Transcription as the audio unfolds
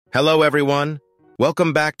Hello, everyone.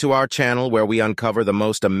 Welcome back to our channel where we uncover the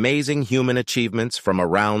most amazing human achievements from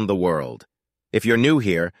around the world. If you're new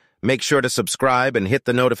here, make sure to subscribe and hit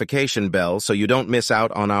the notification bell so you don't miss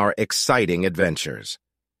out on our exciting adventures.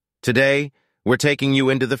 Today, we're taking you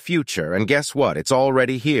into the future, and guess what? It's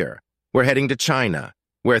already here. We're heading to China,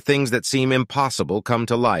 where things that seem impossible come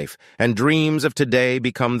to life, and dreams of today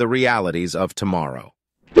become the realities of tomorrow.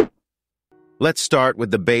 Let's start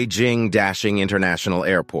with the Beijing Dashing International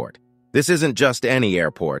Airport. This isn't just any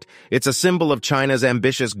airport. It's a symbol of China's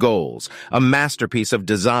ambitious goals, a masterpiece of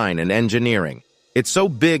design and engineering. It's so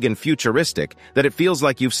big and futuristic that it feels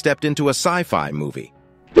like you've stepped into a sci-fi movie.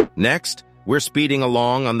 Next, we're speeding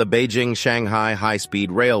along on the Beijing-Shanghai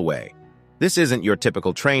high-speed railway. This isn't your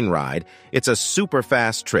typical train ride. It's a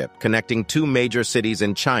super-fast trip connecting two major cities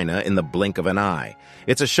in China in the blink of an eye.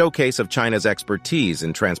 It's a showcase of China's expertise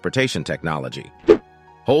in transportation technology.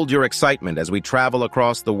 Hold your excitement as we travel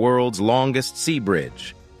across the world's longest sea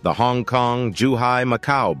bridge, the Hong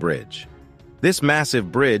Kong-Zhuhai-Macau Bridge. This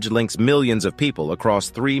massive bridge links millions of people across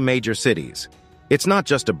three major cities. It's not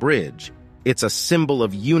just a bridge, it's a symbol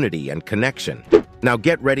of unity and connection. Now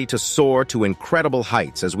get ready to soar to incredible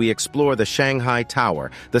heights as we explore the Shanghai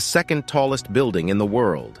Tower, the second tallest building in the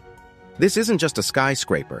world. This isn't just a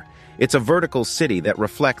skyscraper, it's a vertical city that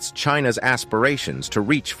reflects China's aspirations to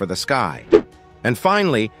reach for the sky. And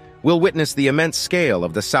finally, we'll witness the immense scale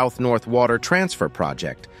of the South-North Water Transfer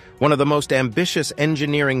Project, one of the most ambitious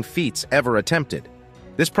engineering feats ever attempted.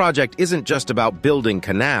 This project isn't just about building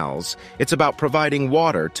canals, it's about providing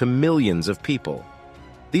water to millions of people.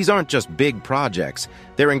 These aren't just big projects,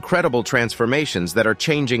 they're incredible transformations that are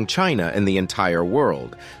changing China and the entire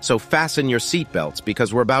world. So fasten your seatbelts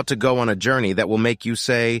because we're about to go on a journey that will make you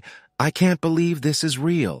say, "I can't believe this is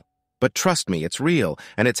real." But trust me, it's real,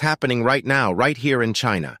 and it's happening right now, right here in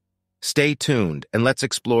China. Stay tuned, and let's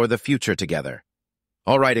explore the future together.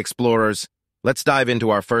 All right, explorers, let's dive into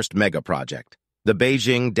our first mega project, the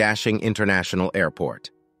Beijing Dashing International Airport.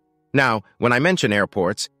 Now, when I mention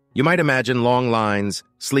airports, you might imagine long lines,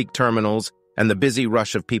 sleek terminals, and the busy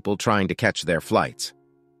rush of people trying to catch their flights.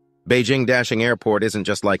 Beijing Dashing Airport isn't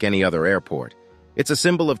just like any other airport. It's a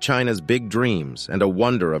symbol of China's big dreams and a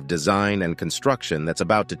wonder of design and construction that's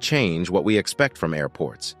about to change what we expect from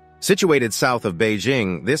airports. Situated south of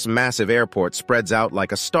Beijing, this massive airport spreads out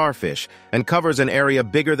like a starfish and covers an area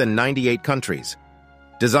bigger than 98 countries.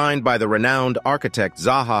 Designed by the renowned architect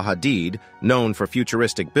Zaha Hadid, known for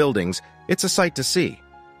futuristic buildings, it's a sight to see.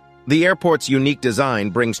 The airport's unique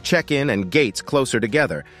design brings check-in and gates closer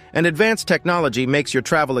together, and advanced technology makes your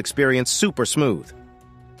travel experience super smooth.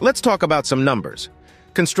 Let's talk about some numbers.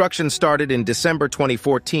 Construction started in December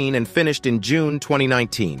 2014 and finished in June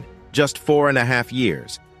 2019, just 4.5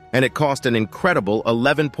 years, and it cost an incredible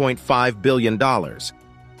 $11.5 billion.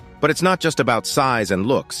 But it's not just about size and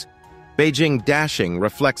looks. Beijing Dashing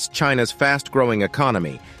reflects China's fast-growing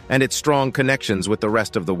economy and its strong connections with the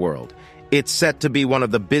rest of the world. It's set to be one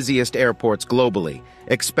of the busiest airports globally,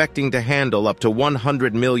 expecting to handle up to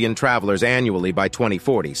 100 million travelers annually by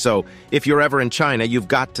 2040. So, if you're ever in China, you've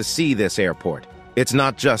got to see this airport. It's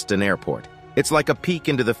not just an airport. It's like a peek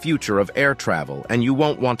into the future of air travel, and you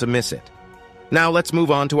won't want to miss it. Now let's move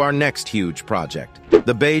on to our next huge project,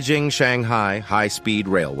 the Beijing-Shanghai high-speed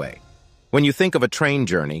railway. When you think of a train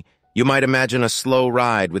journey, you might imagine a slow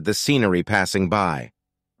ride with the scenery passing by.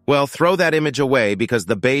 Well, throw that image away because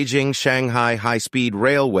the Beijing-Shanghai high-speed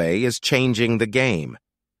railway is changing the game.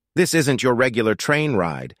 This isn't your regular train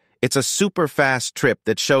ride. It's a super-fast trip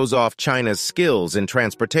that shows off China's skills in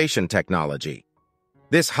transportation technology.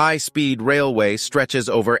 This high-speed railway stretches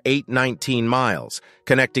over 819 miles,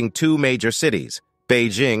 connecting two major cities,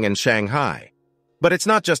 Beijing and Shanghai. But it's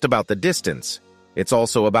not just about the distance. It's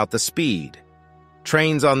also about the speed.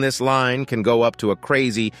 Trains on this line can go up to a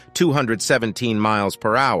crazy 217 miles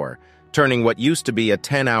per hour, turning what used to be a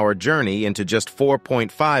 10-hour journey into just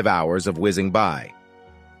 4.5 hours of whizzing by.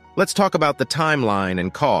 Let's talk about the timeline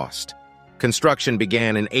and cost. Construction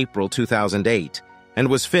began in April 2008 and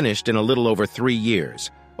was finished in a little over 3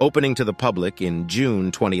 years, opening to the public in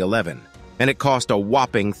June 2011, and it cost a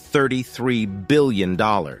whopping $33 billion.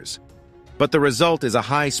 But the result is a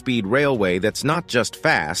high-speed railway that's not just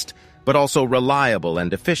fast, but also reliable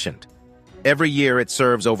and efficient. Every year it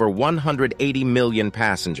serves over 180 million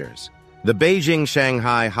passengers. The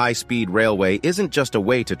Beijing-Shanghai high-speed railway isn't just a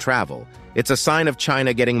way to travel. It's a sign of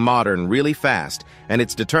China getting modern really fast and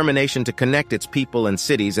its determination to connect its people and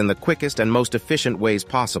cities in the quickest and most efficient ways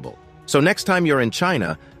possible. So next time you're in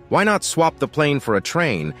China, why not swap the plane for a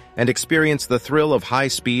train and experience the thrill of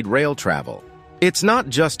high-speed rail travel? It's not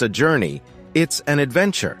just a journey, it's an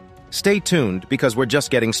adventure. Stay tuned because we're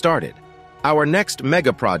just getting started. Our next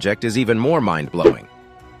mega project is even more mind-blowing.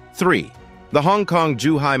 3. The Hong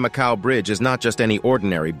Kong-Zhuhai-Macau Bridge is not just any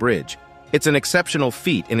ordinary bridge. It's an exceptional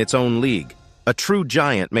feat in its own league, a true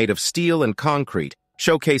giant made of steel and concrete,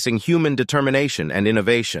 showcasing human determination and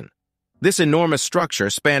innovation. This enormous structure,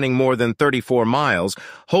 spanning more than 34 miles,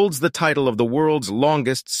 holds the title of the world's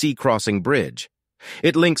longest sea-crossing bridge.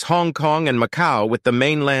 It links Hong Kong and Macau with the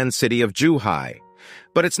mainland city of Zhuhai.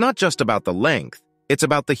 But it's not just about the length, it's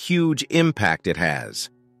about the huge impact it has.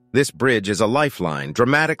 This bridge is a lifeline,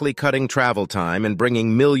 dramatically cutting travel time and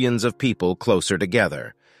bringing millions of people closer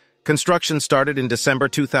together. Construction started in December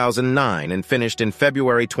 2009 and finished in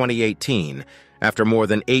February 2018, after more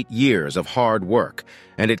than 8 years of hard work,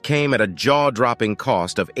 and it came at a jaw-dropping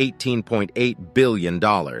cost of $18.8 billion.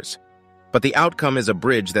 But the outcome is a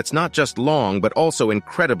bridge that's not just long but also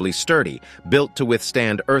incredibly sturdy, built to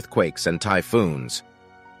withstand earthquakes and typhoons.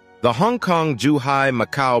 The Hong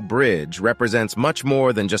Kong-Zhuhai-Macau Bridge represents much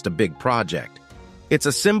more than just a big project. It's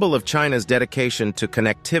a symbol of China's dedication to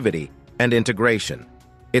connectivity and integration.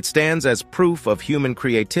 It stands as proof of human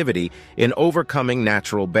creativity in overcoming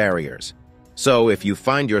natural barriers. So, if you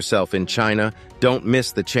find yourself in China, don't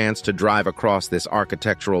miss the chance to drive across this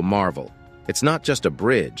architectural marvel. It's not just a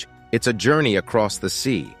bridge, it's a journey across the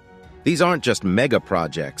sea. These aren't just mega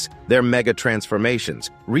projects, they're mega transformations,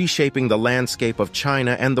 reshaping the landscape of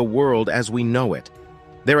China and the world as we know it.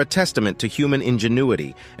 They're a testament to human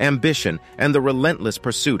ingenuity, ambition, and the relentless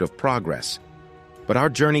pursuit of progress. But our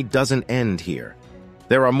journey doesn't end here.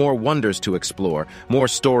 There are more wonders to explore, more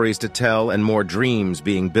stories to tell, and more dreams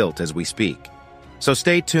being built as we speak. So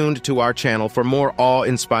stay tuned to our channel for more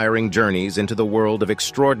awe-inspiring journeys into the world of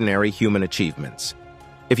extraordinary human achievements.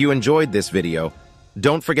 If you enjoyed this video,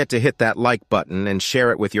 don't forget to hit that like button and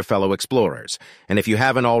share it with your fellow explorers. And if you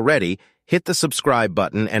haven't already, hit the subscribe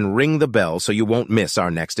button and ring the bell so you won't miss our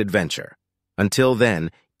next adventure. Until then,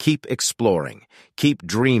 keep exploring, keep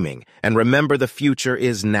dreaming, and remember the future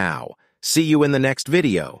is now. See you in the next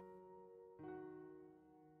video.